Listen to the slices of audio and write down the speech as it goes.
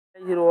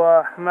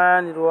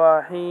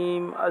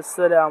Bismillahirrahmanirrahim.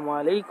 Assalamu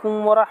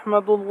alaikum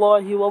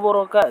warahmatullahi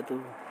wabarakatuh.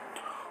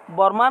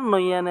 Burman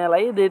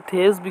noyanelai de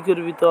thes bikir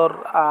bitor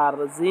ar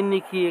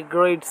ziniki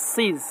grade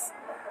 6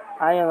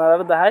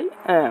 ayanar dahai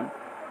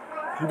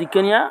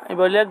dikenya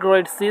ebalia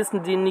grade 6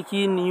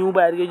 ziniki new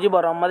bargeji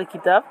baramar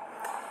kitab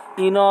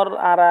inor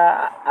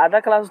ara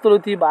ada class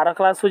tuluti 12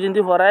 class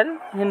pojinti horar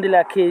hindi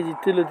lakhe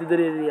tuluti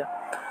deriya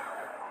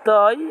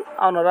toy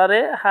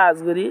honorare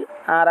hazguri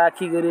ara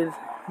ki gorir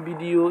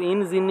video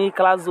in zini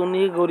class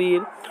zoni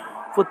gorir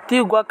প্রতি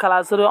গা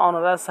ক্লাসের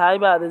অনরা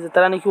সাইবা দে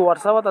তারা নাকি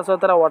WhatsApp আছে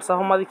তারা WhatsApp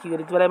মাঝে কি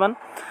করিতে পারবেন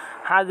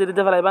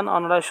হাজিরিতে পারবেন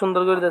অনরা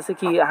সুন্দর করে দেশে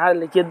কি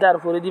লিখে দাঁড়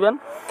করে দিবেন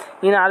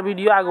ইন আর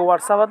ভিডিও আগে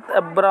হোয়াটসঅ্যাপ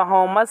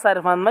ইব্রাহিম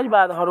সারফান মাঝ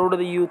বাদ হরুড়ে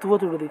দি ইউটিউব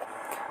তুলে দি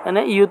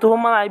মানে ইউটিউব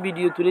মানে আই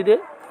ভিডিও তুলে দে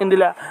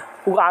ইন্দিলা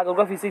আগে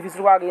কা ফিসি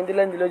আগে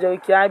ইন্দিলা যে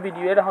কি আই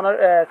ভিডিও এটা হনার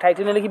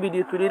টাইটেল লিখে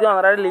ভিডিও তুলে দি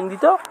অনরা লিংক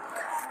দিত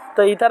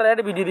তো ইতার রেড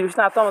ভিডিও দিবিস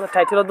না তো আমাদের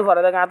টাইটেল তো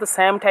ভরা দেখা তো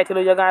সেম টাইটেল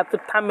হয়ে জায়গা তো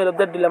থাম্বনেল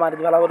দে দিলে মারি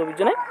ভালো করে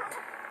বুঝনে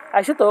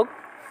আইসে তো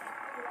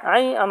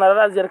आई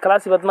अनारा जर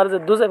क्लास बात मारे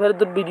दूसरे फिर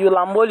दूर वीडियो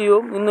लांबोलियो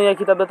इन या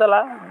किताब बेतला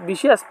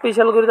विशेष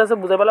स्पेशल करी तासे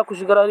बुझाय वाला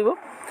खुशी करा दिबो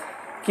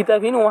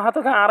किताब इन वहां तो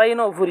आराई न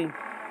उफुरी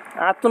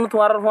आतुन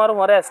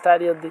तुम्हारा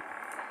स्टाडी दे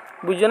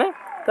बुझो ने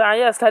तो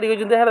आया स्टाडी को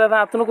जुदे हेर दादा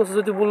आतुन को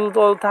सती बुल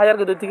तो थायर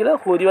के दति गेला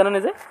होरी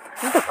बाने जे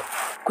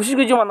खुशी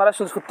को जो अनारा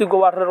सत्य गो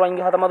वाटर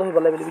रोहिंग्या हाता मादो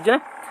होइबला बुझो ने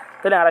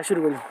तले आरा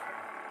शुरू करी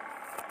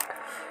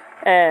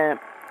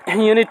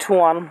यूनिट 1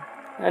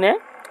 यानी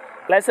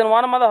लेसन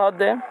 1 मादो हद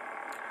दे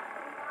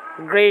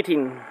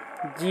Greeting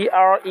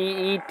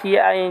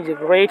greeting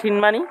greeting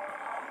মানে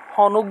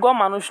হনুগ্য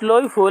মানুষ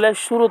লই ফলে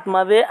শুরুত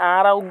মাদে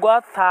আরাউগ্য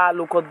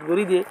তালুকত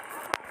গরি দে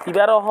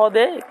ইবার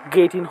হদে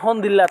গ্রেটিং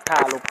হন্দিল্লা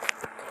তালুক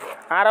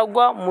আরাউগ্য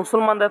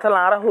মুসলমান দে তালা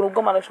আরা হনুগ্য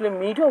মানুষ লই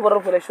মিট ওভার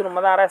ফলে শুরু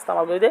মাদে আরা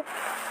ইস্তেমাল গরি দে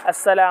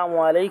আসসালামু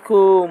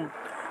আলাইকুম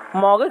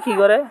মগে কি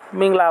করে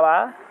মিংলাবা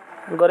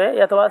গরে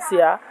অথবা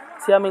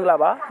সিয়া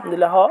মিংলাবা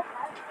দিলা হ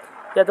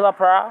অথবা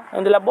প্রা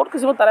ইন্দিলা বহুত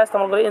কিছু তারা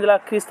ইস্তেমাল করে ইন্দিলা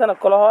খ্রিস্টান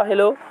কল হ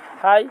হ্যালো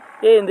হাই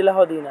এ ইন্দিলা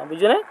হদিনা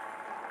বুঝনে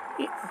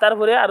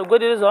তারপরে আর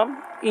গরি জম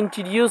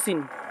ইন্ট্রোডিউসিং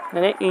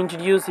মানে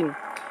ইন্ট্রোডিউসিং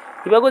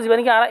ইবাগো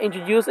জীবানি কি আর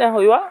ইন্ট্রোডিউস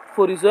হইবা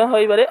পরিচয়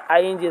হইবারে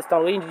আইএনজি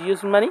ইস্তেমাল করে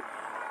ইন্ট্রোডিউসিং মানে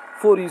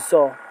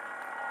পরিচয়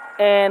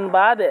এন্ড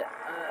বাদ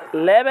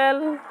লেভেল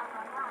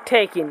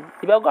টেকিং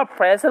ইবাগো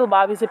প্রেসেল বা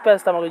হিসেবে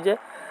ইস্তেমাল করে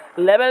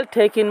লেভেল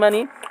টেকিং মানে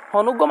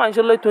হনুগ্য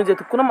মানুষের লই তুই যে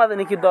কোনো মাদে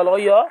নাকি দল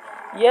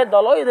ये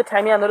दलो ये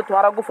टाइम अंदर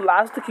तुम्हारा को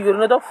लास्ट की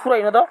करने दो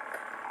फुराई ना दो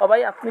और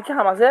भाई अपने क्या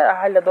हमारे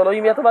हाल दलो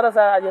ये तो बात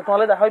है ये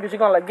तुम्हारे दहाई बेची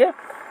कौन लग गए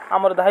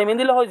हमारे दहाई में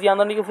दिलो हो जी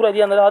अंदर निके फुराई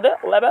जी अंदर होते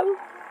लेवल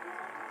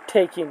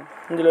टेकिंग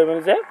दिलो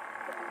में से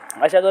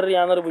आशा कर रही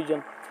अंदर बुझन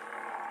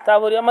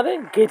ताबरी हमारे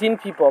गेटिंग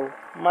पीपल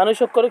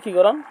मानुषक करो की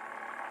करन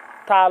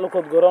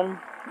तालुकत करन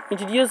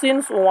इंट्रोड्यूसिंग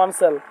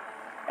oneself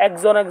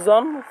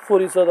একজন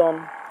পরিচয়ন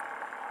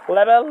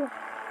লেভেল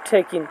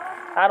টেকিং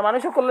আর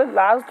মানুষক করলে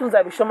লাস্ট তুই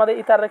যাবি সমাদে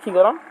ইতারে কি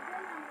করন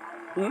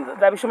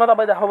যাবি সময় তো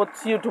দেখা হবো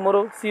C you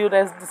tomorrow C you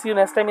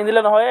next time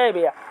ইন্দিলে নহয় এই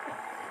বেয়া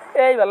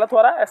এই বেলা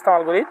তোরা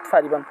ইস্তেমাল করি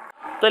পারিবান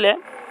তাইলে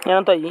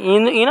তো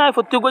ইনা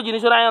প্রত্যেক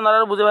জিনিসের আই ওনারা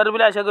বুঝে পারবে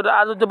বলে আশা করি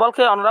আর যদি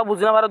বলকে ওনারা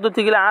বুঝি না পারে তো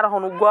ঠিক আর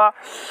হনুগ্য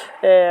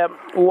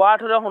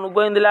ওয়ার্ডরে হনুগ্য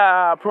ইন্দিলা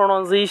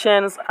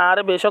প্রনাউন্সিয়েশনস আর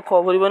বেশক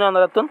খবর হইবনি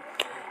ওনারা তো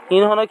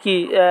ইন হনো কি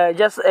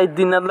জাস্ট এই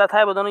দিনলা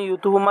থাই বদন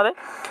ইউটিউব মারে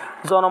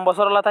জনম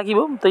বছরলা থাকিব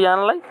তো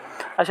জানলাই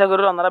আশা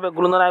করি ওনারা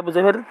বেগুলো না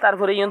বুঝে ফের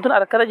তারপরে ইন তো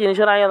আরেকটা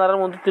জিনিসের আই ওনারা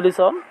মধ্যে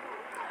তুলিছন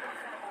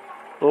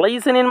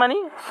লাইসেনিন মানে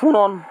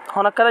ফোনন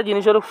হনাকারা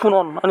জিনিসের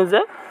ফোনন মানে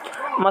যে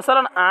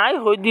মাসালান আই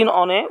হই দিন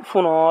অনে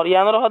ফোনর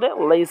ইয়ানর হদে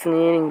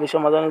লাইসেনিন ইংলিশ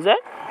মাদান যে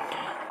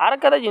আর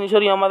কারা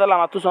জিনিসের ইয়ামাদা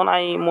লামাতু সন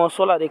আই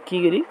মসলা রে কি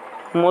গরি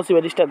মসি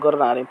বেডিস্টা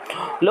গরনা রে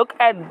look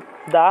at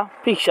the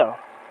picture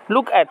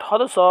look at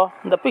হদস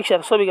the picture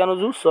ছবি গানো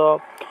জু স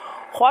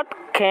what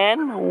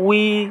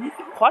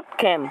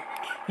can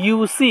you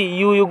C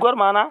you গর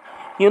মানা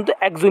ইউন তো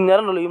একজনের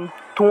নলিম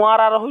তোমার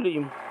আর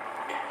হইলিম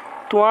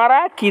তোমারা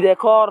কি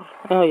দেখর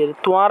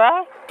তোমারা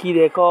কি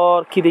দেখর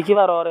কি দেখি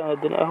পারো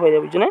হয়ে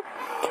যাবে বুঝনে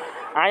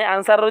আই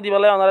আনসার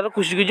দিবলে ওনারা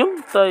খুশি খুঁজুম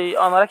তো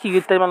ওনারা কি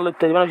করতে মানে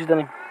লইতে মানে বুঝতে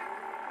নেই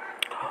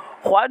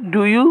what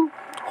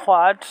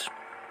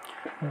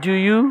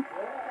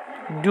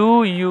do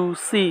you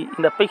C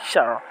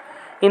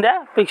in the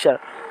picture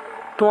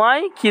তুই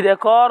কি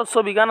দেখর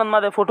ছবি গান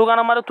মারে ফটো গান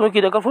মারে তুই কি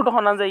দেখর ফটো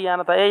হনা যায়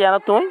ইয়ানা তাই ইয়ানা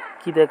তুই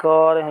কি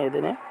দেখর হয়ে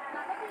দেনে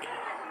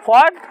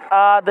What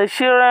are the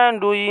children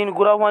doing?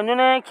 Gura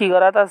Wanjune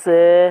Kigarat আছে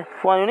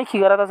Wanjune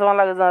Kigarat আছে মানে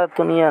লাগে জানা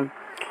তো নিয়ান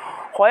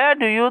Where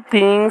do you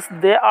think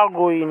they are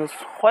going?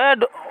 Where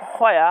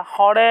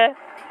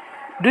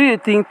do you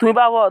think তুমি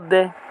বাবা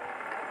দে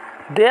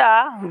they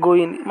are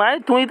going মানে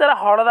তুই তারা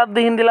হড়দার দে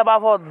হিন্দিলা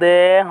বাবা দে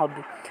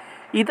হদে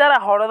ইতারা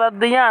হড়দার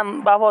দে ইয়ান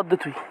বাবা দে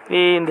তুই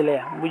এই হিন্দিলা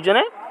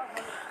বুঝছনে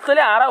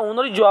তাহলে আর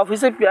ওনর যে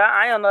অফিসে পিয়া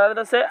আই ওনার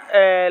কাছে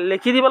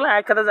লিখি দিবলে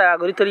এক কথা জায়গা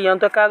করি তোর ইয়ান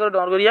তো কা করে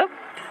ডন করিয়া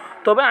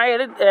তবে আই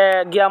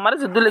গিয়া আমার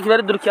যদি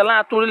লিখিবারে দূর খেলা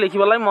আতুলি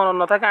লিখিবালাই মন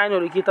না থাকে আই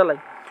নরি কি তালাই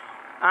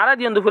আর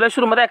দিন দুপুরে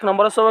শুরু মধ্যে এক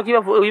নম্বর সব কিবা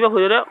হইবা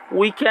হইরে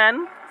উই ক্যান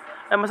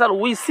মশাল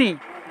উই সি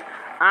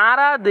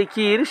আরা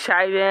দেখির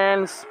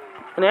সাইলেন্স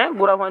মানে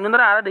গোরা ফাইন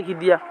ধরে আরা দেখি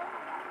দিয়া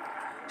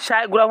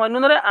গোরা ফাইন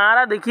ধরে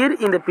আরা দেখির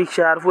ইন দ্য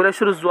পিকচার পুরো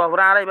শুরু যাওয়া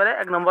পরে আরা এবারে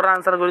এক নম্বর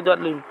আনসার করে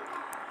দেওয়ার লিম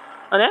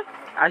মানে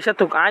আইসা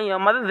তো আই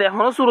আমাদের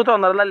দেখানো শুরুতে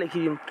অন্ধারা লিখি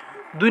দিম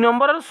 2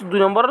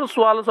 নম্বরের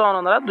সোয়াল সন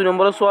অন্ধারা 2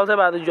 নম্বরের সোয়াল সে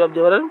বাদ জবাব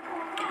দেওয়ার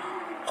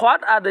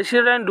what are the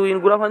children doing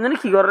Gora fine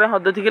কি করে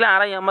হদ্দ থেকে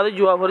আরা আমাদের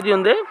জবাব করে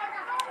দিন দে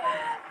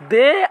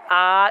দে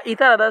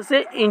ইতারা আছে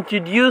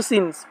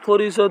ইন্ট্রোডিউসিং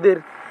পরিচয়দের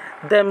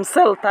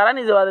themselves তারা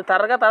নিজে বাদে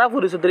তারা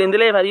পরিচয় দিলেন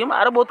দিলে পারিম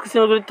আর বহুত কিছু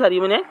করতে পারি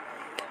মানে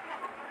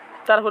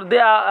তারপর দে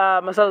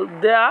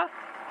দে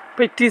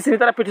প্র্যাকটিস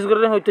তারা প্র্যাকটিস করে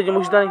হইতে যে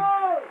মুশদানি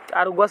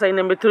আর উগা সাইন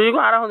নাম্বার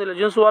 3 আর হদিল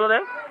যে সোয়ালরে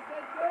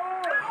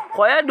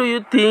where do you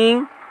think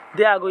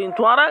they are going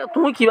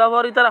তুমি কি ভাবো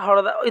ইতারা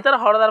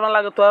হড়দার মান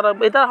লাগে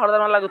ইতারা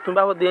হড়দার মান লাগে তুমি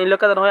ভাবো দিন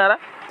লোক হয় আর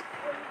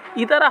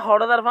ইতারা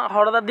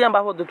হড়দার দিয়া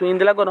ভাবো তুমি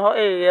ইন্দিলা কোন হয়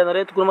এই ধরে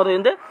তুকুর মত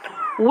ইন্দে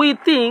উই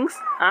থিংস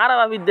আর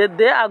ভাবি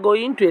দে আর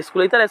গোইং টু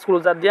স্কুল ইতারা স্কুল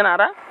যা দিয়া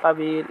আরা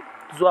ভাবি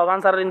জওয়ান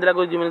স্যার ইন্দিলা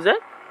কই দিবেন যে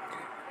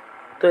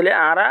তাহলে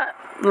আরা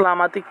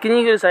লামাতি কিনি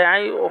করে চাই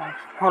আই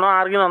হন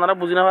আর কি ওনারা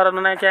বুঝি না পারেন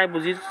না কি আই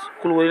বুঝি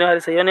স্কুল করি না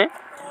হারে চাই নে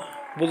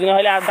বুঝি না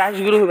হলে আর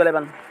 10 গুরু হই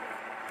পেলাম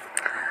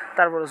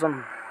তারপর শুন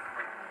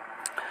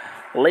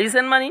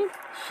লিসেন মানে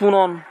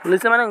শুনন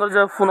লিসেন মানে গল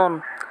শুনন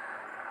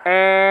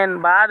এন্ড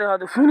বাদে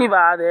হতে শুনি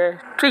বাদে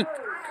ট্রিক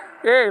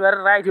এবার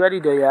রাইট বাড়ি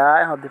দেয়া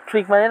হতে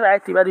ট্রিক মানে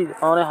রাইট বাড়ি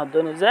অনে হতে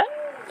নে যে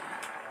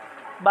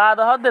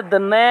বাদে হতে দ্য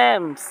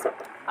নেমস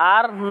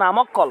আর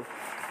নামকল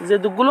যে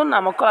দুগুলো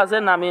নামকল আছে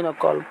নামে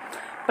নকল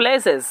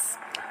প্লেসেস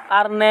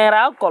আর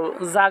নেরা কল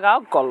জায়গা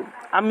কল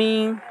আমি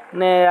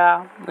নেয়া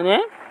মানে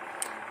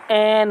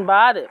এন্ড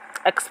বাদে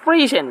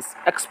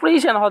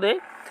এক্সপ্রেশন হতে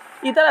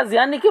ইতারা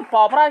জিয়ান নাকি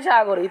পপরা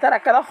সাগর ইতারা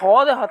একটা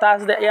হদে হতাশ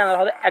দে ইয়ার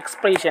হদে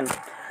এক্সপ্রেশন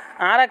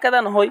আর একটা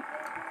নহই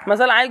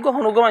মাসাল আই গো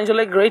হনুগো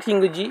মানুষলে গ্রেট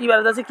ইংরেজি এবার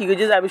আছে কি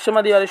গজি যাবি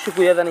সময় দিবারে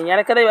শুকুয়া জানি ইয়ার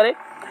একটা এবারে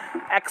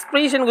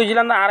এক্সপ্রেশন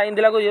গজিলাম না আর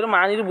ইন্দিলা গজির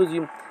মানির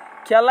বুঝিম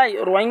খেলাই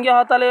রোহিঙ্গা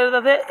হতালে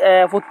তাতে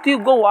প্রত্যেক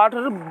গো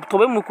ওয়াটার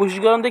তবে মুকুশ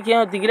গরমতে কি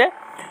হতে গিরে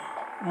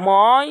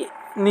মই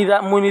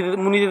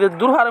মুনিদের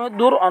দূর হারমে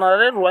দূর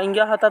অনারে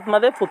রোহিঙ্গা হতাত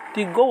মাদে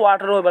প্রত্যেক গো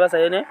ওয়াটার হয়ে বেলা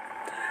চাই নে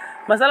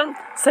মাসাল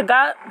সেগা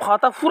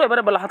হতা ফুর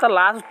এবারে বেলা হতা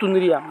লাস্ট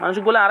তুন্দিরিয়া মানুষ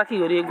বলে আর কি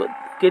করি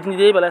কেট নি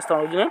দিয়ে বেলা স্থান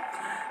বুঝনে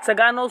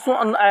সেগা নো সু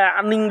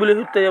আর্নিং বলে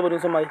হতে যাবে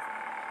সময়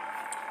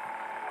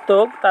তো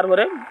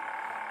তারপরে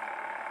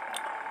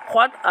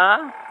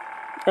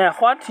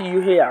what you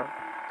hair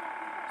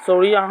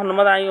sorry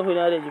Ahmad I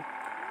হইনা রে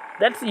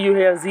দ্যাটস ইউ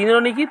হেয়ার জিনো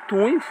নাকি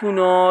তুই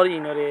ফুনর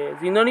ইনরে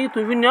জিনো নাকি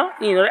তুই ফুন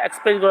ইনরে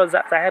এক্সপেক্ট করে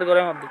জাহির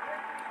করে মধ্যে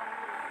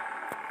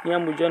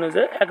নিয়ম বুঝানো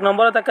যে এক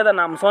নম্বরে তাকে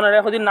নাম সনরে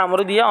হদিন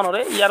নামরে দিয়ে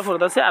অনরে ইয়ার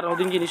ফরত আছে আর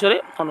হদিন জিনিসরে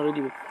অনরে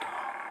দিব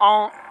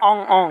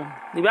অং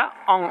দিবা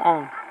অং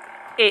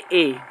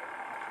এ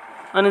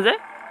মানে যে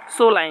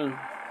সো লাইন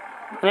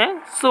মানে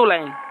সো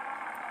লাইন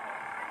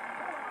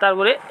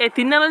তারপরে এই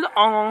তিন নামে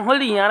অং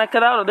হলে ইয়ার একটা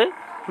দাও দে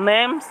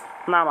নেমস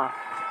নামা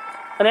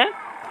মানে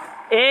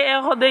এ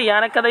হদে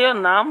ইয়ার একটা দাও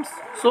নামস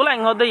সো লাইন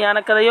হদে ইয়ার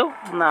একটা দাও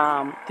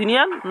নাম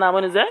তিনিয়ান নাম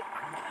মানে যে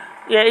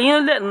এই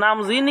যে নাম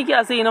জি নাকি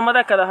আছে ইন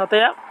মধ্যে একটা হতে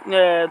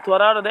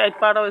তোরা দে এক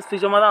পার্ট অফ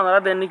স্পিচ মধ্যে আমরা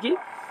দেন নাকি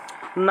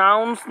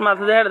নাউন্স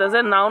মাঝে দেখার আছে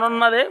নাউন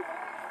মধ্যে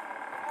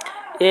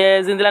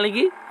জিন্দিলা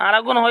নাকি আর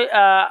কোন হয়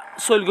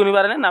শৈলগুনি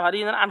পারে না ভারি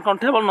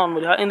আনকাউন্টেবল নাউন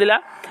বলি হয় ইন্দিলা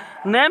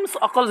নেমস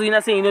অকল জিন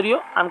আছে ইনরিও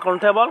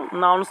আনকাউন্টেবল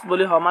নাউন্স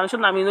বলি হয় মানুষের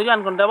নাম ইনরিও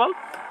আনকাউন্টেবল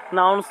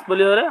নাউন্স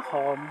বলি হরে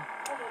হম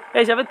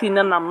এই হিসাবে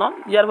তিনটার নাম নন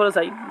ইয়ার পরে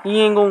চাই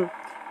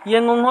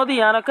ইয়েঙ্গুং হদি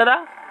ইয়ার একটা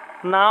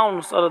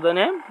নাউন্স আর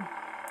দেনে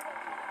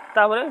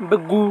তারপরে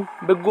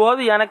বেগু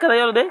হদি ইয়ার একটা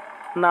দে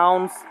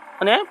নাউন্স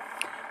মানে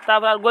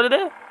তারপর আর করে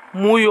দে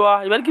মুইয়া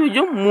এবার কি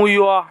বুঝছো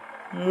মুইয়া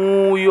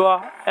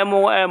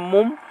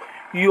মুম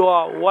ইয়া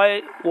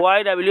ওয়াই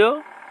ডাব্লিউ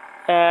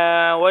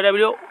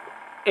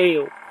এ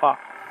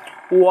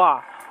ওয়া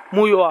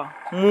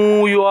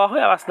মুইয়া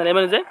হয় আওয়াজ না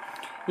মানে যে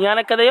ইয়ান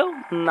একটা দেও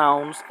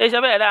নাউন্স এই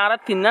হিসাবে এটা আর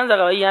তিন নাম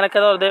জায়গা ইয়ান একটা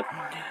দে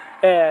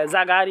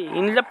জাগারি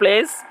ইন দ্য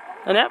প্লেস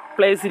মানে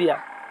প্লেস এরিয়া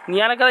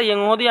ইয়ান একটা ইয়ং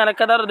হদি ইয়ান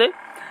একটা দে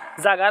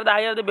জাগার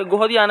দাহাই দে বেগু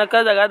হদি ইয়ান একটা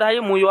জায়গা দাহাই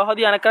মুইয়া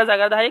হদি ইয়ান একটা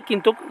জায়গা দাহাই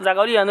কিন্তু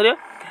জাগারি ইয়ান রে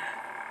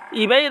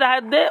ইবাই দাহাই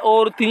দে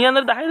और তিন ইয়ান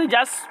দাহাই দে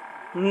জাস্ট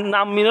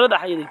নাম মিনরে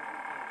দাহাই দে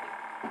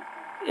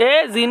এ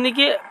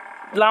জিন্দিকি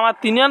লামা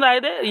তিনিয়ান দাহাই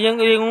দে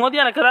ইয়ং হদি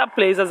ইয়ান একটা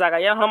প্লেস জায়গা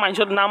ইয়ান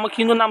মানুষের নাম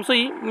কিন্তু নাম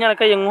সই ইয়ান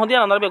একটা ইয়ং হদি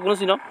ইয়ান বেগুন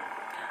সিনো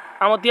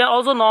আমার তিয়ার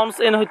অলসো নর্মস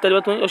এন হইতে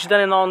পারবে তুমি অসুবিধা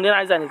নন দিয়ে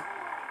আই জানি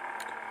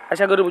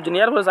আশা করি বুঝুন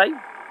ইয়ার পরে যাই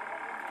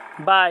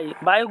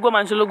বাই গো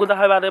মানুষের লোক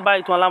দেখা বাদে বাই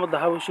তোমার আমার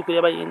দেখা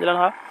শুক্রিয়া বাই ইন্দিলান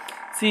হয়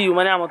সি ইউ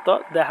মানে আমার তো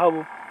দেখা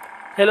হবো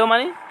হেলো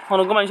মানে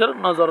অনুগ্রহ মানুষের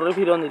নজরে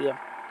ফিরন দিয়া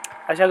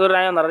আশা করি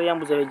আই ওনারা ইয়াম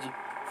বুঝে পেয়েছি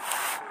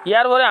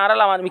ইয়ার পরে আর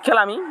আমার মিখেল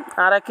আমি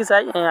আর কি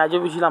চাই আজও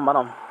বেশি লম্বা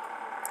নম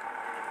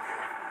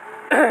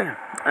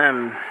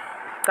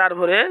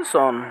তারপরে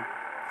শোন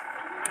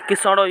কি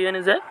শোন ইয়ে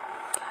নিজে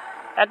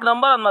এক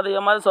নম্বর আমাদের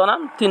हमारे सोना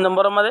 3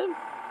 নম্বর আমাদের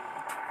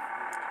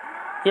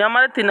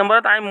हमारे 3 নম্বর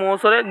তাই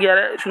মোসরে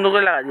গিয়ারে সুন্দর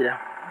করে লাগা দিরা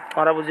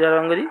আমরা বুঝি আর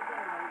বাঙালি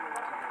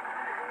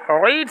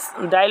reads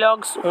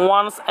dialogues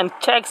once and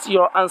checks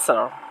your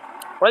answer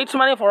Right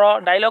মানে for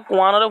dialogue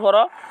 1 or for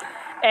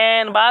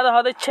and بعد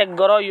هذا check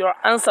করো your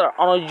answer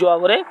অনর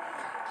জবাবরে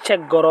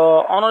check করো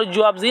অনর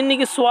জবাব জিন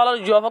নাকি সওয়ালের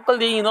জবাব কল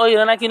দি ইনো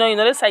ইনা নাকি ইনো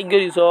ইনরে সাইড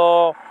করিছো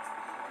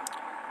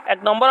এক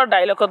নম্বর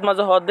ডায়লগত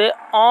মাঝে হদে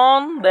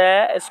অন দ্য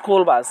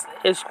স্কুল বাস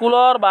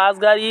স্কুলর বাস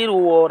গাড়ির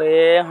উপরে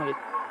হয়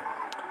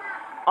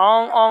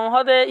অং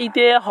হদে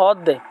ইতে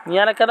হদে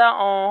ইয়ানা কাদা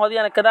অং হদে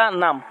ইয়ানা কাদা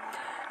নাম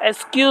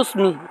এক্সকিউজ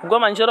মি গো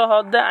মানুষের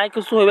হদে আই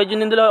কিছু হইবার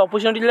জন্য দিলে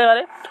অপরচুনিটি দিলে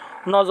পারে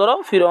নজর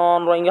ফিরন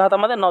রোহিঙ্গা হাতা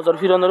মাঝে নজর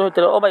ফিরন হইতে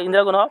ও ভাই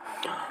ইন্দিরা কোন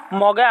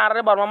মগে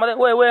আরে বারমা মাঝে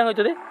ওয়ে ওয়ে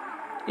হইতে দে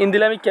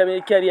ইন্দিলা আমি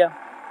ক্যারিয়া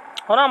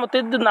হনা মতে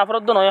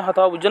নাফরদ নয়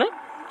হাতা বুঝনে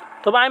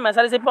তবে আমি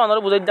মেসাল হিসেবে অনর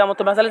বুঝাই দাম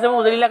তো মেসাল হিসেবে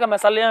বুঝাই দিলে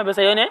মেসাল নিয়ে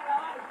বেসাই নে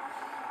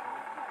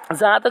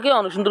যা তাকে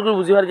অনুসুন্দর করে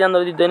বুঝিবার জ্ঞান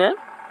ধরে দিতে নে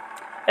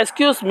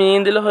এক্সকিউজ মি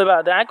ইন্দিলে হইবা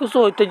দে আই কিছু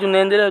হইতে জন্য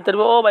ইন্দিলে হইতে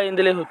ও ভাই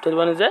ইন্দিলে হইতে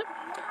মানে যে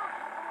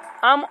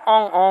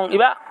অং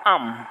ইবা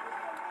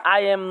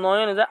I am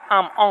নয় যে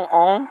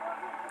অং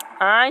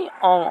I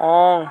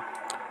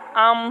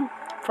Aung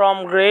from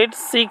grade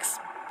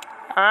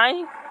 6 I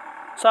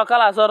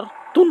সকাল আসর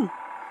তুন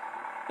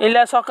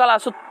ইলা সকাল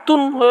আসর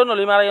তুন হয়ে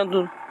নলি মারা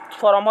তুন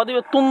ফরম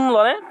দিবে তুন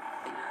লনে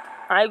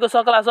আই গো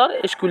সকাল আসর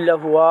স্কুল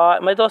হুয়া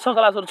মানে তো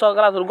সকাল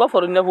আসর গো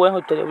ফরিন হুয়া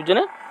হইতে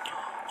বুঝনে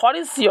what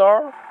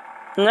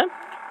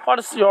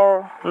is your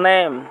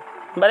name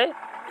বারে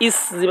ইস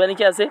জীবানি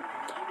কি আছে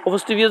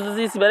উপস্থিতি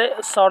ইস বারে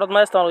শর্ট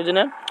মানে স্থান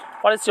বুঝনে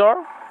what is your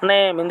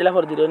name ইন্দিলা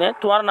for দিলে নে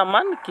তোমার নাম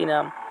মান কি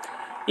নাম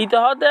ইতে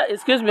হদে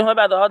এক্সকিউজ মি হয়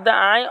বাদ হদে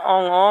আই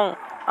অং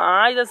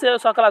আই যাচ্ছে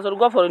সকাল আসর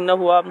গো ফরিন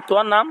হুয়া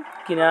তোমার নাম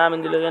কি নাম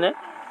ইন্দিলা নে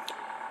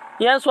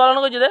ইয়ান সোয়ালন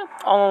কই দে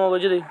অং কই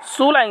দে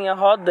সুলাইং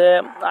হদে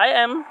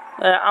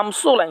I'm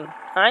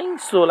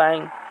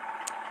sulang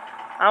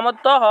আমার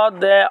তো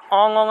হদে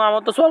অং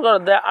আমার তো সোয়াল করে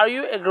দে are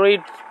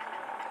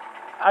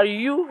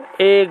you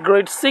a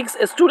grade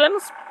 6 student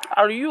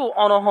are you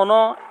on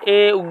a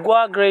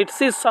ugwa grade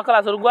 6 সকাল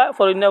আসর গো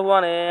ফরিন হুয়া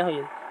নে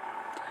হয়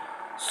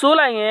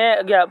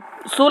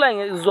সুলাইং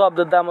জবাব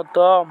দে দাম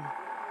তো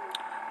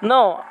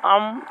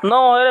no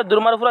হরে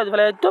দুরমার ফুরা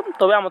ফেলে তো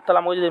তবে আমার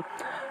তালাম কই দে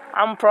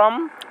I'm from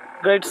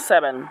grade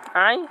 7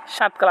 I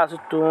 7 class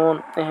তুন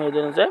এই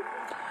দেন যে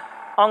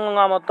অং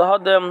আমার তো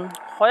হদে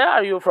where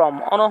are you from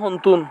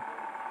অনহন্তুন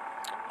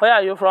where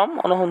are you from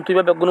অনহন্তুই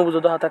বা বেগুন বুঝো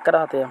হাতে কারা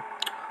হাতে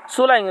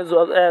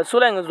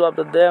সুলাইং জবাব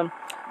দে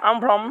I'm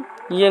from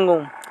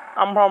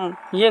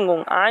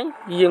Yangon I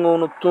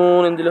Yangon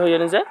তুন ইন্দিলে হই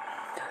যে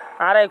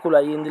আরে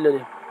কুলাই ইন্দিলে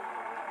রে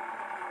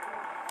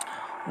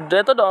দে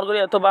তো ডর করি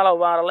এত ভালো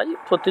বাড়ালাই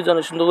প্রতিজন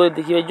সুন্দর করে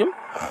দেখি পাইজুম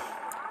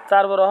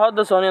তারপর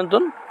হদে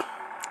সনিয়ন্তন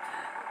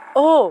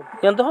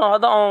yantun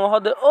hada on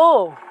hada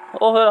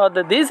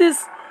hada this is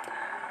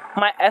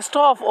my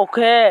stop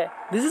okay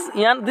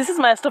this is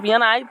my stop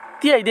yan I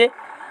ti ide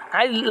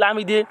I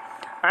lami de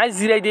I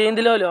zira de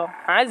indile holo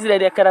I zira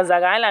de kara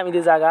jaga I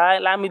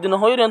lami de no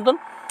hoyr yantun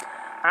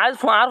I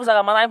ar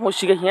jaga man I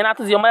moshike yan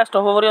atu je my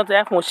stop over yantun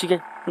I moshike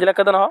indila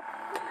kada no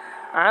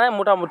ane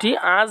মোটামুটি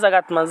আর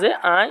জায়গাত মাঝে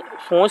I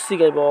ফোঁস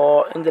শিখাইব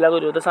ইন্দিলা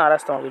করি ওদের সারা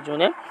রাস্তা আমার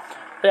জন্য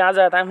ওই আর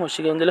জায়গাত আমি ফোঁস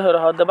শিখাই ইন্দিলা হয়ে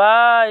হতে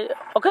বাই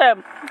ওকে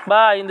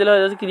বাই ইন্দিলা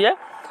হয়ে যাচ্ছে কি দিয়ে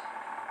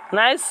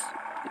নাইস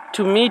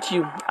টু মিট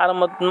ইউ আর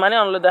মানে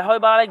অনলে দেখা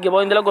হয় বা লাগিব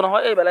ইন্দিলা কোনো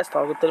হয় এই বেলা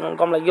স্থান করতে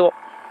কম লাগিব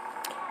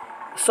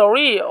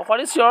sorry what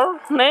is your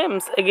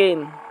names again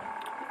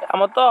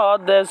আমার তো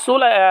দে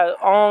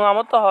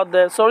আমার তো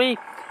দে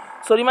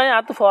সরি মানে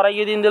আর তো ফরাই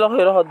গিয়ে ইন্দিলা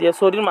হয়ে দিয়ে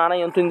সরির মানা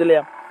ইয়ন্তু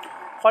ইন্দিলা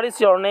What is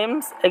your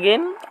names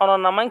again? Onor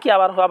naman ki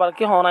abar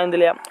ki hona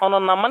indile.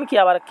 Onor naman ki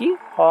abar ki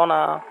hona.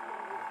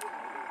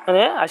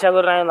 Ane asha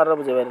kori nai onara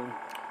bujhe parin.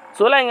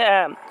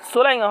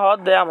 Solaing hot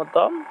de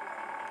amato.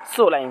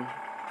 Solaing.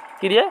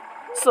 Ki diye?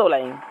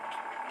 Solaing.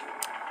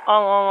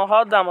 Ong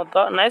hot de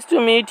amato. Nice to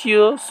meet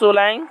you.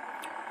 Solaing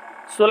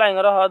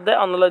ro hot de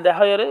onolo de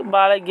hoyore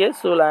bale ge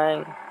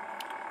solaing.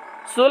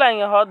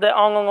 Solaing hot de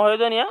ong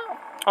hoyde niya.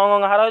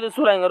 Ong har hoyde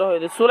solaing ro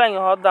hoyde. Solaing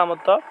hot de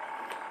amato.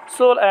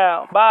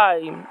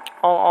 Bye.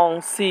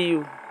 See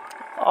you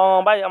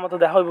bye আমার তো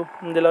দেখা হইব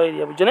দিলে হই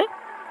দিয়া বুঝছো না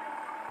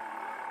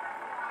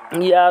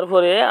ইয়ার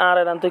পরে আর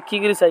এরান তো কি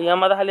করি চাই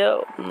আমাদের খালি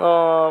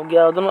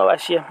গিয়া দন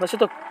আসিয়া বুঝছো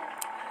তো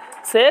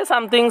say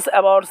something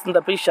about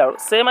the picture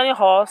say মানে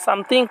হ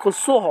something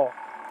কুসু হ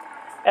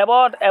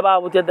about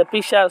the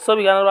picture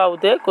ছবি গানের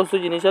বাবুতে কুসু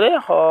জিনিসরে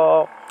হ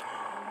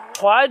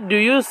what do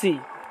you see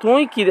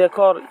তুই কি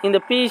দেখর in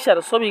the picture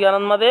ছবি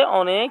গানের মধ্যে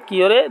অনেক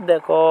কিরে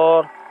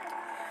দেখর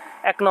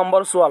এক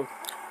নম্বর সওয়াল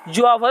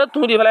জুয়াফরে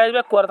তুই ফেলাই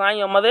দিবে করতা আই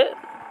আমাদের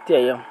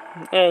তেয়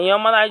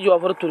আমাদের আই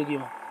জুয়াফরে তুই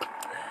দিও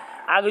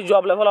আগে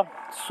জব লেভেল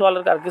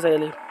সওয়ালের কার কি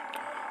চাইলে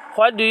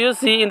what do you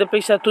C in the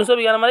picture তুই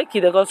ছবি গান মানে কি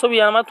দেখো ছবি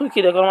গান মানে তুই কি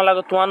দেখো আমার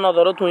লাগে তোমার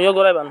নজর তুইও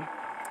গলাইবান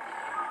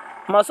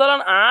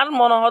মাসালান আর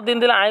মনোহর দিন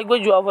দিলে আই গই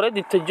জুয়াফরে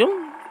দিতে জুম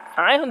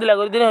আই হন দিলা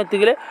করে দিন হইতে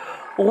গেলে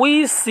we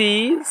see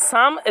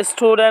some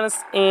students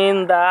in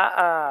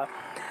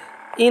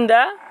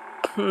the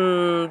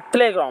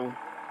playground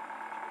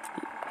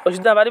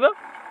বুঝতে পারিবা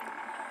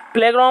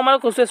प्लेग्राउंड में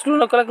कुछ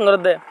स्टूडेंट कल कर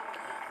दे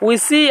we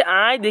see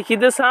I देखी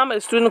दे साम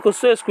स्टूडेंट कुछ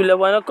स्कूल ले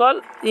बनो कल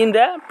इन द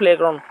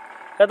प्लेग्राउंड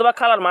या तो बा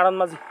खालार मारन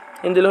माजी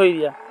इन दिल होई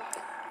दिया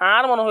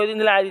আর মনে হয়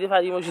দিলে আই দিতে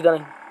পারি অসুবিধা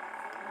নাই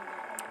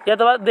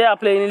ইয়াতে বা দে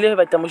প্লেইং নিলে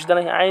পাইতাম অসুবিধা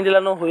নাই আইন দিলে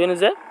হয়ে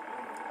নিজে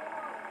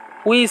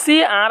উই সি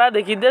আরা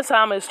দেখি দে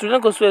সাম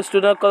স্টুডেন্ট কিছু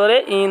স্টুডেন্ট করে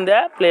ইন দ্য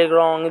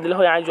প্লেগ্রাউন্ড দিলে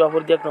হয় আই জবাব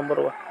দিয়ে 1 নম্বর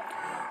হওয়া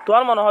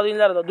তোমার মনে হয় দিলে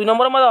 2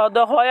 নম্বরের মধ্যে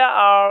হতে হয়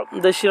আর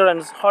দ্য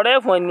চিলড্রেন্স হরে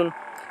ফইনুন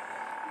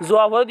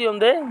জবাব দিম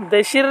দে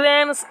the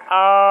children's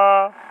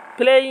are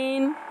playing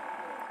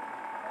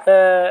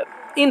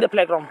in the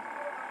playground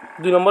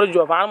 2 নম্বরের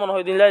জবাব আর মনে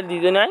হয় দিলে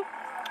দিতে নাই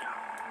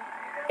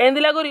এন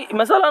দিলা করি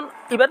মাসালান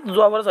এবার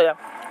জবাব হয়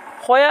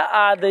Hoya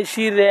are the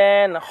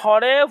children?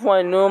 Hore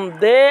foinum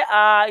they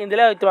are in the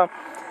left.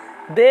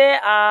 They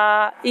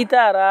are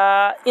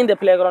itara in the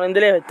playground in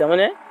the left.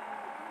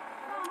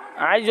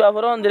 I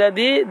jobber on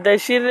the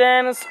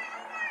children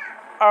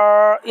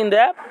are in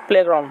the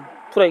playground.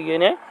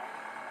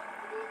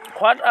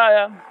 What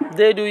are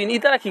they doing?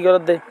 Itara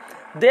kigorde.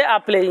 They are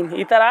playing.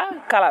 Itara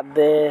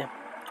kalade.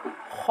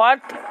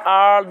 What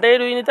are they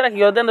doing? Itara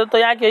kigorde. To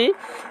yaki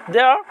they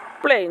are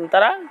playing.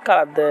 Tara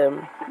kalade.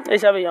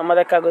 Eshabi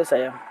amada kago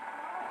saya.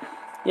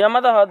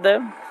 Yamada had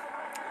the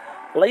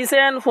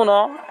listen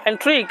funo and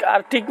trick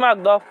are tick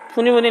mark the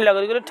funi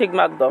lagari tick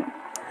mark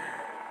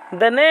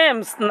the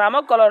names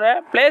nama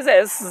color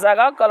places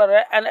zaga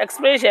color and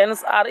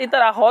expressions are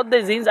itara hot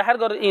the zin zahar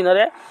gor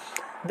inore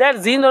that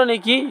zin or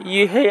niki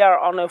you hear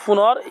on a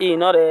funor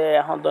inore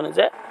hondone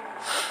je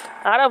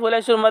ara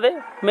bolashur made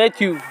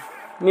Matthew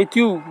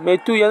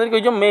yader ko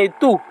jo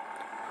Matthew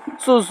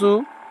susu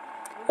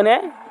ane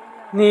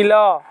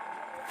nila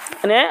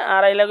ane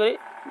ara ilagari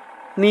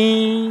ni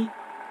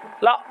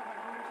লা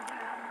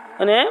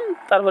মানে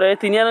তারপরে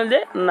তিনিয়ান যে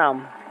নাম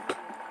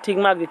ঠিক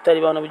মাগ দিতে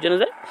পারিবা না বুঝছেন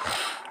যে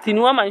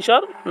তিনুয়া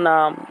মানুষের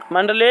নাম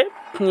মণ্ডলে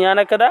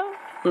নিয়ানা কাদা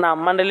নাম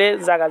মণ্ডলে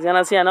জায়গা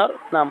জানাছি আনার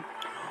নাম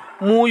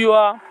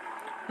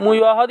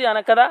মুইয়া হদি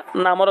আনা কাদা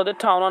নামর ওদের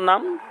টাউনের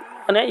নাম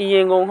মানে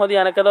ইয়েঙ্গং হদি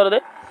আনা কাদা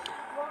ওদের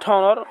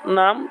টাউনের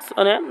নাম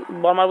মানে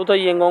বর্মার বুতো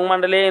ইয়েঙ্গং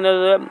মণ্ডলে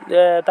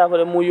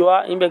তারপরে মুইয়া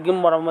ইন বেগিম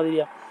বর্মা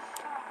দিয়া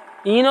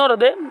ইনর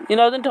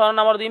ওদের টাউনের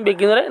নামর দিন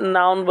বেগিনরে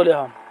নাউন বলে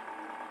হয়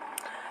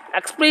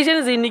expression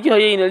is in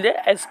hoye inol je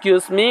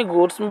excuse me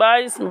goods by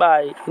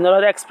inol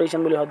hore expression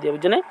boli hodi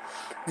bujne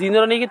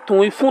jinor ni ki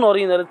tui phone or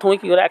inol tui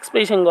ki gore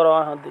expression goro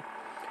hodi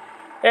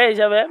ei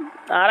hisabe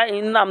ara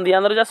in nam di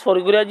anor just for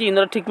gure ji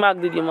inol ঠিক mark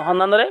di dim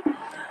honnanore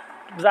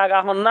jaga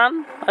honnan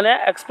ane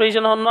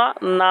expression honna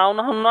noun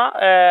honna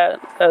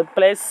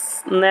place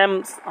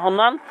names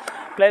honnan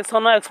place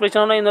honna expression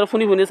honna inol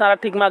funi sara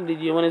ঠিক mark di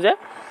dio mane je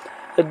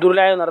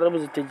durlay onar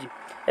bujite ji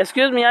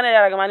excuse me ane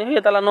ara mani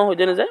hoye tala no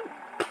hojene je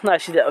না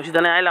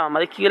অসুবিধা নেই আইলাম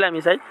আমাদের কি গেলাম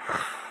চাই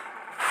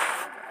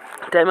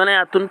time মানে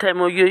আতুন টাইম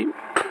হয়ে গিয়ে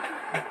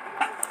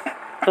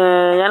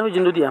ইয়ান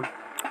হয়ে দিয়া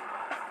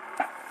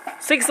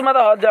 6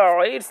 mother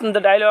reads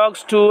the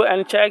dialogues to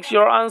and checks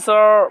your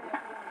answer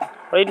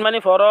read money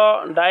for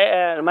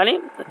money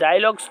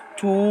dialogues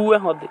to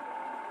হদে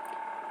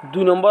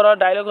 2 নম্বর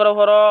ডায়লগ করো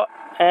for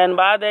and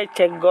বাদে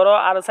চেক করো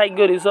আর সাইড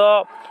করিস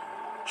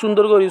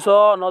সুন্দর করিস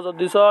নজর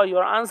দিস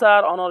your answer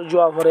অনর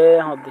জবাব করে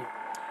হদে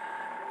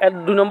at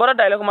 2 number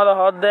dialogue mother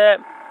hot the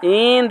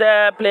in the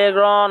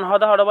playground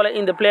hoda bole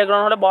in the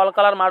playground hoda ball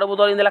color madu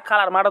budor in the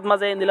color madot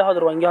maze in the hod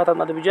rohingya hotat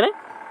madu bijone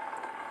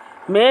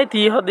me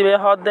ti hod dibe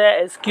hot the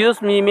excuse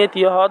me me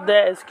ti hot the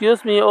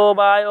excuse me oh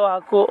bye oh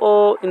haku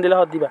oh in the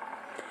hod diba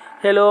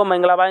hello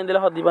mangla bye in the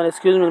hod diba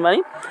excuse me mani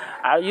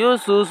are you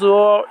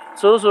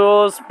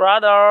susu's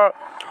brother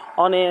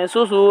on a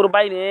susur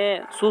bye ne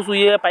susu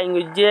ye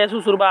paingje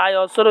susur bye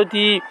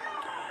soroti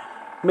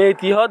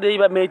মেথি হদেই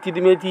বা মেথি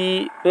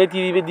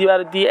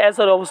দিবার দি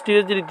এসর অবস্থিত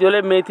যদি হলে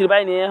মেথির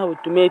by নিয়ে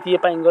হতো মেথি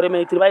pine করে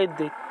মেথির বাই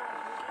দে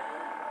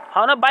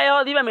হাওনা বাই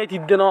হদি বা মেথি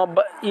দেন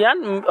ইয়ান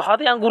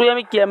হতে আন গুরু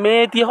আমি কি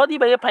মেথি হদি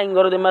বাই পাইন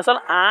করে দে মাসাল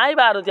আই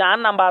বারতি আন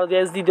নাম বারতি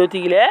এস দি দতি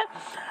গিলে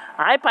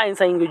I pine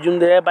sign গুজুন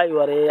they by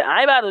ওরে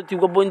আই বারতি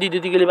গো বন্দি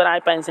দতি গিলে বার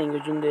আই পাইন সাইন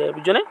গুজুন দে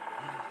বুঝনে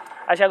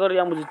আশা করি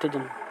আমি বুঝতে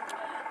জানি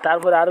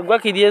তারপর আর গো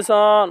কি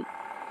দিয়েছন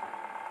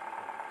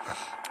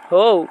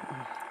হো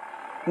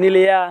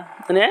নিলিয়া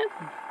মানে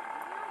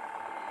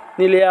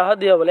নিলিয়া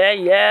হদিয়া বলে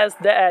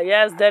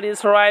yes that is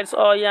right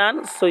oyan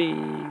soi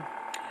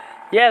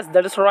yes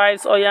that is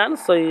right oyan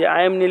soi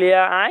I am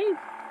nilia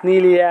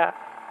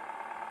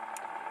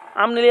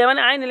am nilia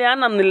মানে I nilia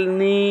nam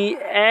ni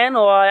n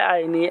y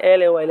I ni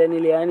l y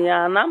nilia ni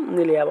nam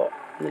nilia bo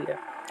nilia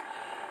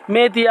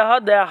metia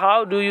hode how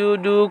do you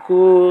do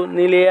ku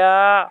nilia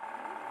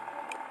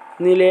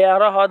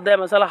ro hode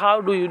masala how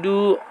do you do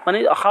মানে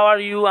how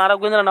are you ara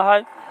কোন না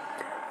হয়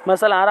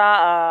مثلا ara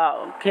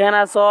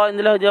khena so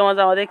indile hoje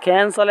maza amade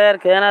khen soler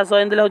khena so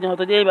indile hoje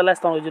hoto ei bela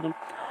stan hoje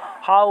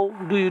how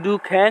do you do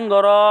khen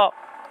goro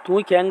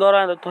tui khen goro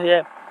to he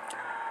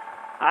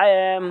I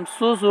am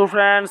susur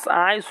friends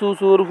I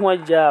susur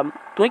fuja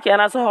tui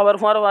khena so hobar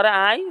fuar bare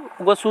I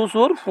go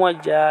susur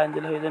fuja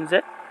indile hoje se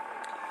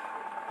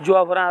jua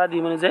fora ara di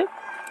mane se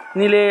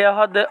nile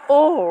had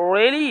oh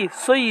really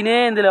so ine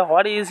indile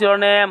what is your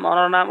name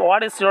onor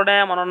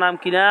nam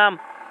ki naam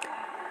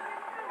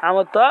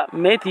amata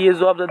methi is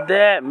of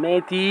the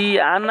methi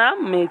anam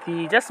methi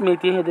just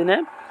methi hedine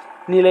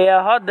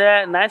Nilaya hot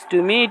there. Nice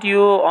to meet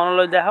you.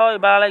 Only the hoy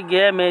bala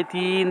ge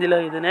meti indila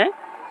idene.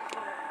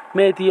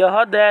 Meti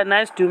hot there.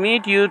 Nice to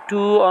meet you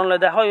too. Only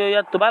the hoy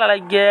ya to bala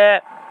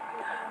ge.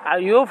 Are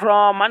you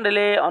from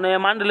Mandalay? On a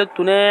Mandalay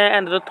tune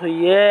and the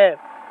toye.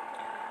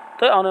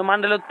 Toy on a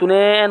Mandalay tune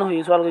and who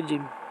is all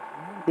gym.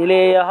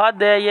 Nilaya hot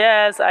there.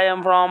 Yes, I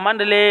am from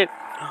Mandalay.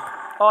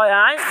 Oh,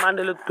 I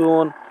Mandalay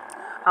tune.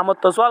 I'm a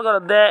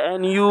toswalgar there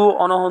and you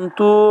on a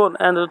huntun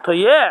and the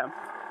toye.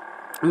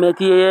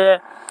 Meti.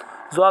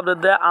 Job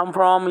there. I'm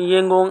from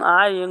Yengung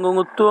I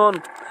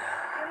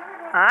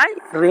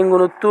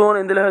Ringunutun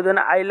in the Hoden.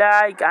 I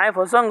like I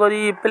for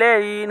Songori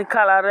play in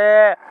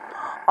color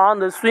on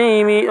the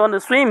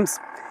swims.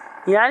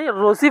 Yani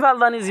Rosi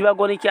Valdani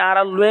Zibagoni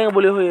Kara Luang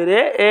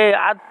Buluhere,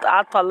 at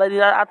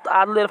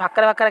Adler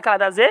Fakara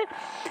Kaladaze,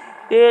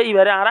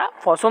 Iberara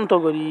for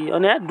Sontogori,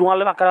 on a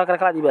dual Fakara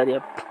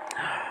Iberia.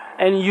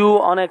 And you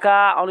on a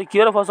car on a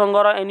cure for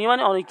Songora,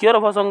 anyone on a cure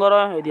for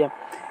Songora, idea.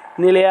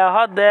 Nilea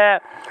hot there.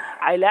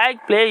 I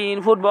like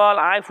playing football.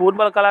 I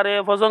football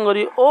color for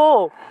Songori.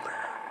 Oh,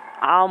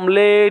 I'm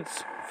late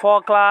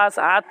for class.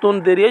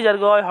 Atun deriye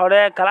jargoy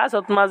hore class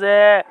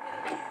atmaze.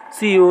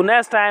 See you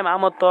next time.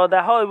 Amato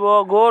da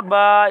hoibo.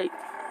 Goodbye.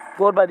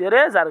 Goodbye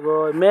dire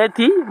jargoy.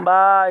 Methi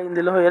bye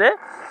indilo hoire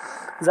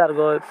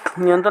jargoy.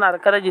 Niyonton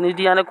arkada jinis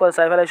diane ko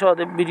sai fala show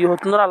video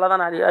hotun Allah dan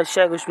hari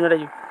ashya gushmina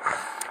raji.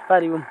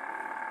 Parium.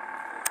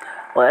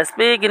 O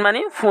speak in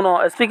mani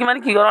funo. Speak in mani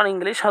ki goron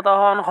English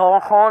hata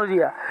hon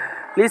ria.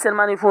 Listen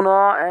mani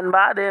funo and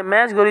ba de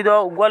match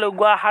gorido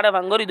ugwa hada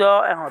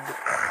bangorido ehod.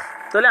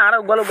 Tole ara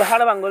ugwa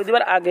hada bangori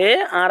dibar age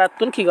ara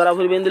tun ki gora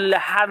furibe indile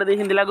hada de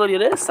hindila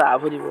gorire sa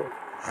furibo.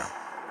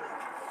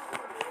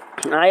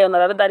 Ay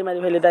onara dari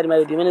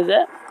mari di mane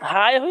je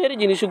hay hoyere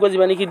jinisu go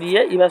jibani ki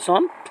diye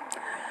ibason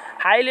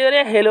hay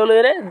lere hello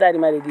lere dari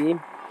mari di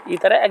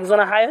itara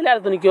ekjona hay hole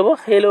ar tun ki hobo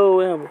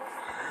hello hobo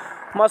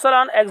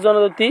masalan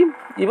ekjona doti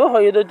ibo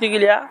hoyedoti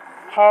gilia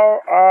how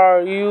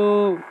are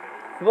you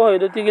ibo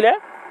hoyedoti gilia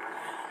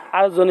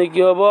আর জনে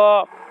কি হবো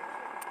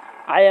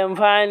I am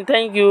fine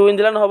thank you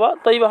ইন্দিলান হবো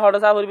তো ইবা হড়া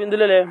সাফরি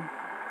বিন্দুলেলে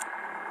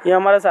ই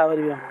আমারে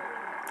সাফরি বিয়া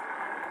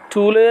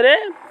টুলেরে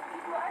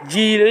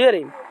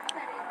জিলেরে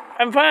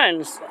I'm fine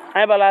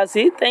I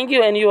balasi thank you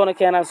and you on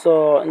কেনা so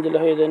ইন্দিলে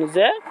হয়ে দেনি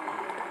যে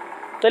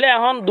তাহলে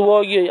এখন দুও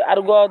গি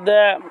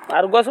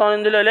আরগো সন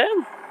ইন্দিলেলে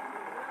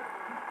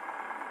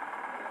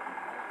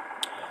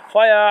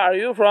Where are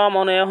you from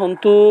on a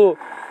huntu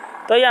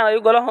তো ইয়া আই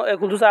গলা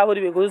কুদু সাফরি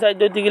বি কুদু সাইড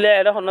দতি গিলে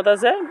এটা হন্নত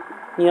আছে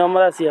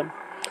Myanmar Asia.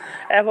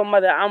 I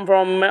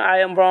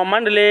am from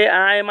Mandalay.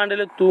 I am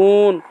Mandalay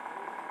tune.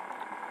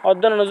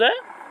 Other no je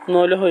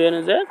no le hoye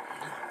no je.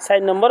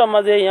 Side number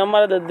amaze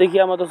Myanmar de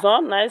dekhiya mato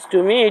son. Nice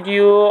to meet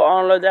you.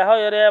 On lo ja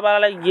hoye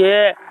bala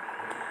ge.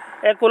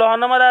 Ekula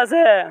honamada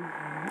ase.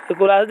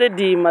 Ekula ase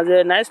di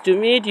maze nice to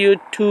meet you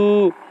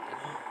too.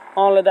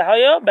 On lo ja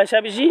hoye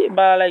besha bishi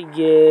bala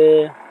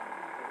ge.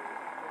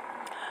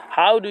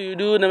 How do you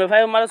do? Number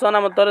 5 mara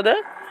sona matore de.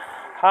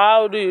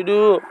 How do you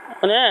do?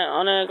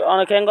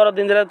 অনেক কেঙ্গর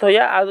দিন দিলে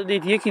থইয়া আর যদি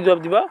দিয়ে কি জবাব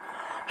দিবা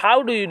how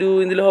do you do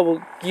in দিলে হবো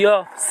কিয়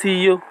সি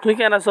ইউ তুই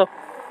কেন আছো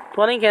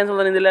তোমার ক্যান্সেল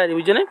দিন দিলে আর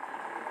বুঝনে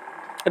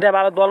এটা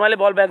ভারত বল মারলে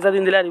বল ব্যাক যা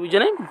দিন দিলে আর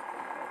বুঝনে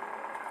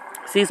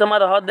সি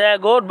সমাদ হদ দে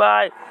গুড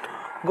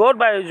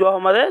বাই জো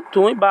আমাদের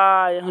তুমি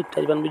বাই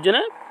হইতাইবান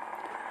বুঝনে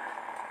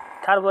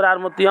তারপর আর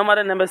মত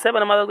আমারে নেমে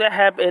 7 আমাদের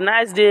হ্যাভ এ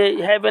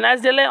নাইস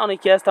ডে লে অনেক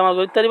কি ইস্তেমাল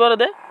করতে পারি বড়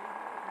দে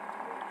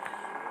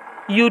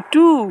ইউ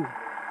টু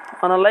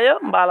অনলাইও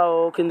ভালো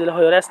কিনদিলে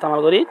হয়ে ইস্তেমাল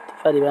করি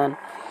পারিবান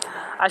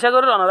আশা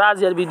করি ওনারা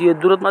আজিয়ার ভিডিও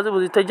দূরত মাঝে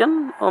বুঝিতে চাইছেন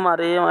ও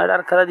মারে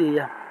আর খারা দিয়ে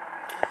যা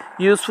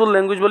ইউজফুল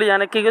ল্যাঙ্গুয়েজ বলি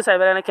জানে কি কে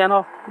চাইবে না কেন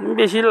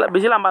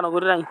বেশি লম্বা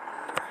নকরি নাই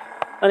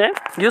মানে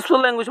ইউজফুল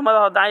ল্যাঙ্গুয়েজ মাঝে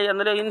দাই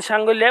আন্দরে ইন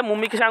সাঙ্গলে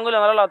মুমিকে সাঙ্গলে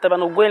আমরা লতে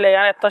বান গইলে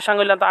আর এত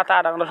সাঙ্গলে তো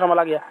আধা ঘন্টা সময়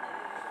লাগে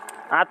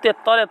আর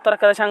এত্তর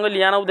কাছে সাঙ্গলে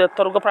ইয়ানা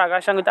উদেত্তর গো প্রাগা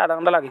সাঙ্গলে আধা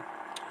ঘন্টা লাগে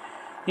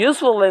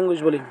ইউজফুল ল্যাঙ্গুয়েজ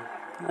বলি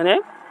মানে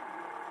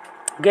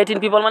গেট ইন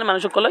পিপল মানে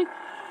মানুষ কলই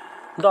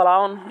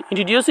দলাউন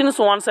ইন্ট্রোডিউসিং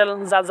ওয়ানসেলফ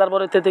যার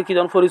পরে তেতে কি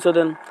দন পরিচয়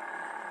দেন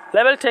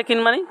লেভেল টেক ইন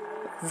মানে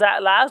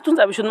লাস্ট তুন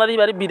যাবি শুনমাদি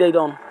বাড়ি বিদায়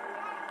দন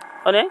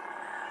মানে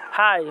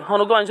হাই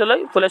হনুগো অঞ্চলে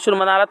ফুলে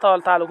শুরমানা আলা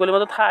তালুকলি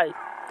মতো hi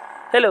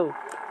hello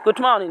good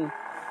morning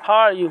how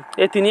are you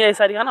এই তিনি এই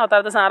সারি খান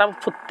তার কাছে আর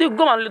প্রত্যেক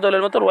মানুষ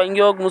দলের মতো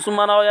রোহিঙ্গা হোক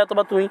মুসলমান হয়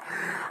অথবা তুমি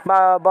বা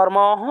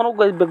বর্মা হনুক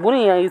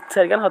বেগুনি এই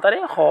সারি খান হতারে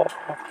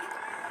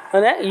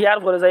মানে ইয়ার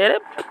পরে যাই রে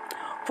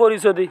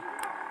পরিচয় দিই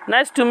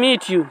নাইস টু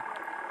মিট ইউ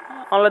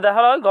অনলে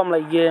দেখা হয় গম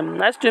লাগে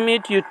nice to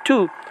meet you two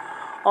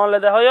অনলে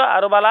দেখা হয়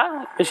আরো বালা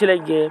বেশি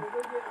লাগে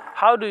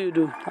হাউ ডু ইউ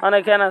ডু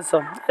অনেক কেন আছো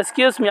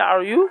এক্সকিউজ মি আর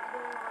ইউ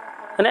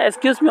মানে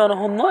এক্সকিউজ মি অন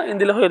হন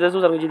ইন্দিলে হয়ে দেয়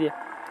সুজার বুঝি দিয়ে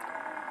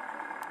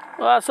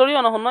সরি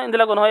অন হন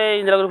ইন্দিলা কোন হয়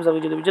ইন্দিলা করে বুঝা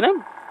বুঝি দিয়ে বুঝছেন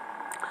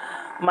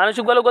মানুষ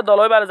গুলো দল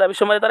হয় বারে যাবি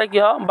সময় তারা কি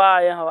হয়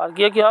বাই হয় আর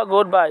কি হয়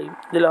গুড বাই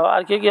দিলে হয়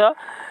আর কি হয়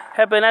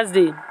হ্যাপি নাইস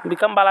ডে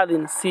বিকাম বালা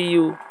দিন সি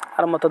ইউ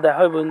আর মতো দেখা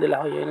হয় ইন্দিলা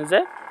হয় যে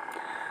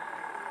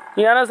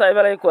Iyana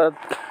চাইবেলাই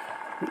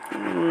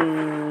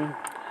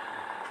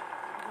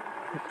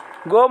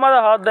Go mother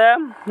hot there.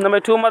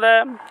 Number 2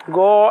 mother.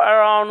 Go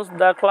around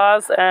the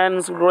class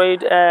and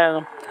grade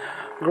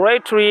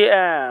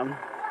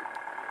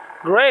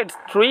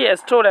 3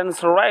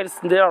 students write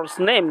their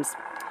names.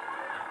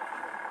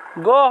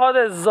 Go hot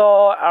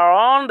zo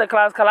around the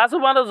class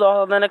ubanda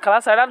zo then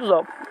class ada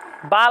zo.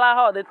 Bala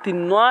hot the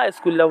tinwa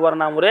school level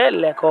namure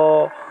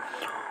leko.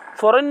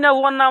 Foreign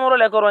one namuro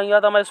leko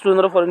Rohingya tama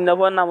student foreign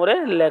one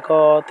namure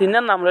leko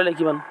tinan namure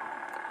lekiban.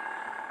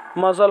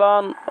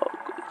 Masalan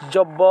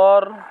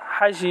Jabbar,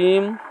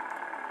 Hashim,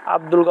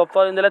 Abdul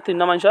Ghaffar in the Latin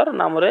Namanshar,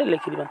 Namore,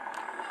 Lekiban.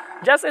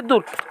 Just a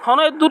dude.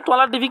 Hono a dude,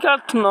 wala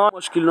difficult no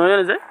mushkil no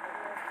is it?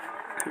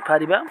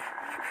 Kariba.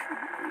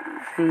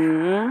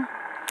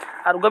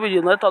 Argo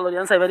video no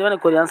tolerance Savalian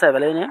Korean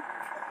Savalian.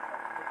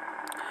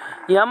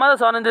 Yamada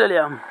son in the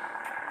Liam.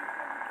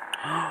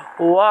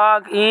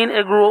 Walk in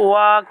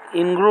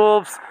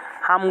groups,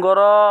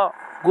 Hamgoro,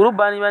 group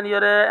Banivan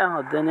Yore,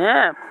 and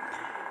then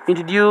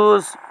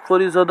introduce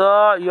for each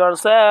other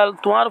yourself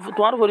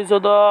for each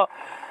other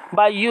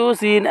by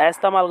using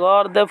istamal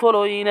gor the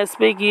following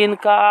speaking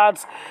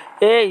cards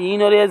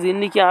in or as in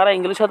niara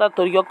English hata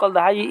toriyokal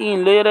dai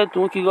in lere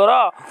tu ki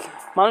gora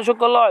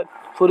manushokal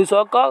for each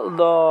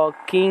the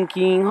king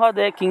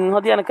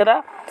hadian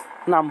kada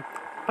nam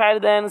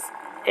pardons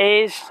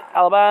Ash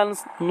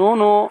Albans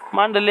Nunu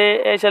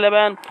Mandale Ash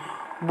Eleven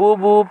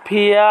Bubu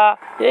Pia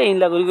in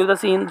la gurigurda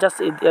scene just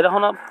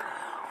erahona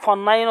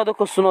Fonnai no the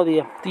Kosuno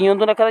dia.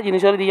 Tionduna Kara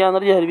Jinisha the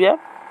Yana Herbia.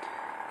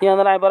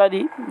 Yana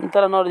Ibaradi,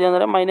 Tarana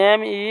Yana. My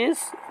name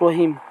is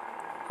Rohim.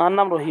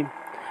 Annam Rohim.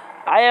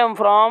 I am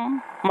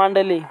from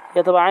Mandali. I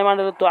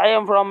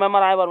am from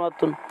Myanmar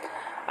Ibarmatun.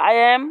 I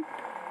am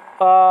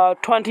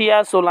 20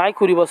 years old. I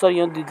could be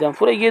sorry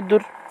for a good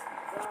dur.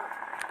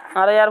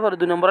 Arayar for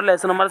the number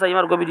lesson number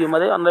Saimar go video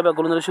mother on the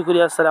Bagulun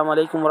Shukuri. Assalamu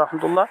alaikum wa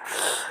rahmatullah.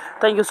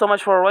 Thank you so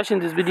much for watching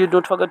this video.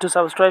 Don't forget to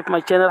subscribe my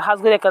channel.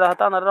 Hasgare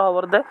Kadahata Nara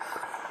over there.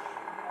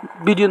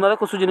 Video নলে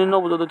কিছু জিনিস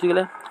নবুঝো তো ঠিক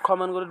আছে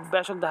comment করে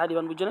বেশক দেখা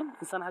দিবেন বুঝছেন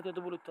ইনসান হাতে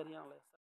তো বলতে পারি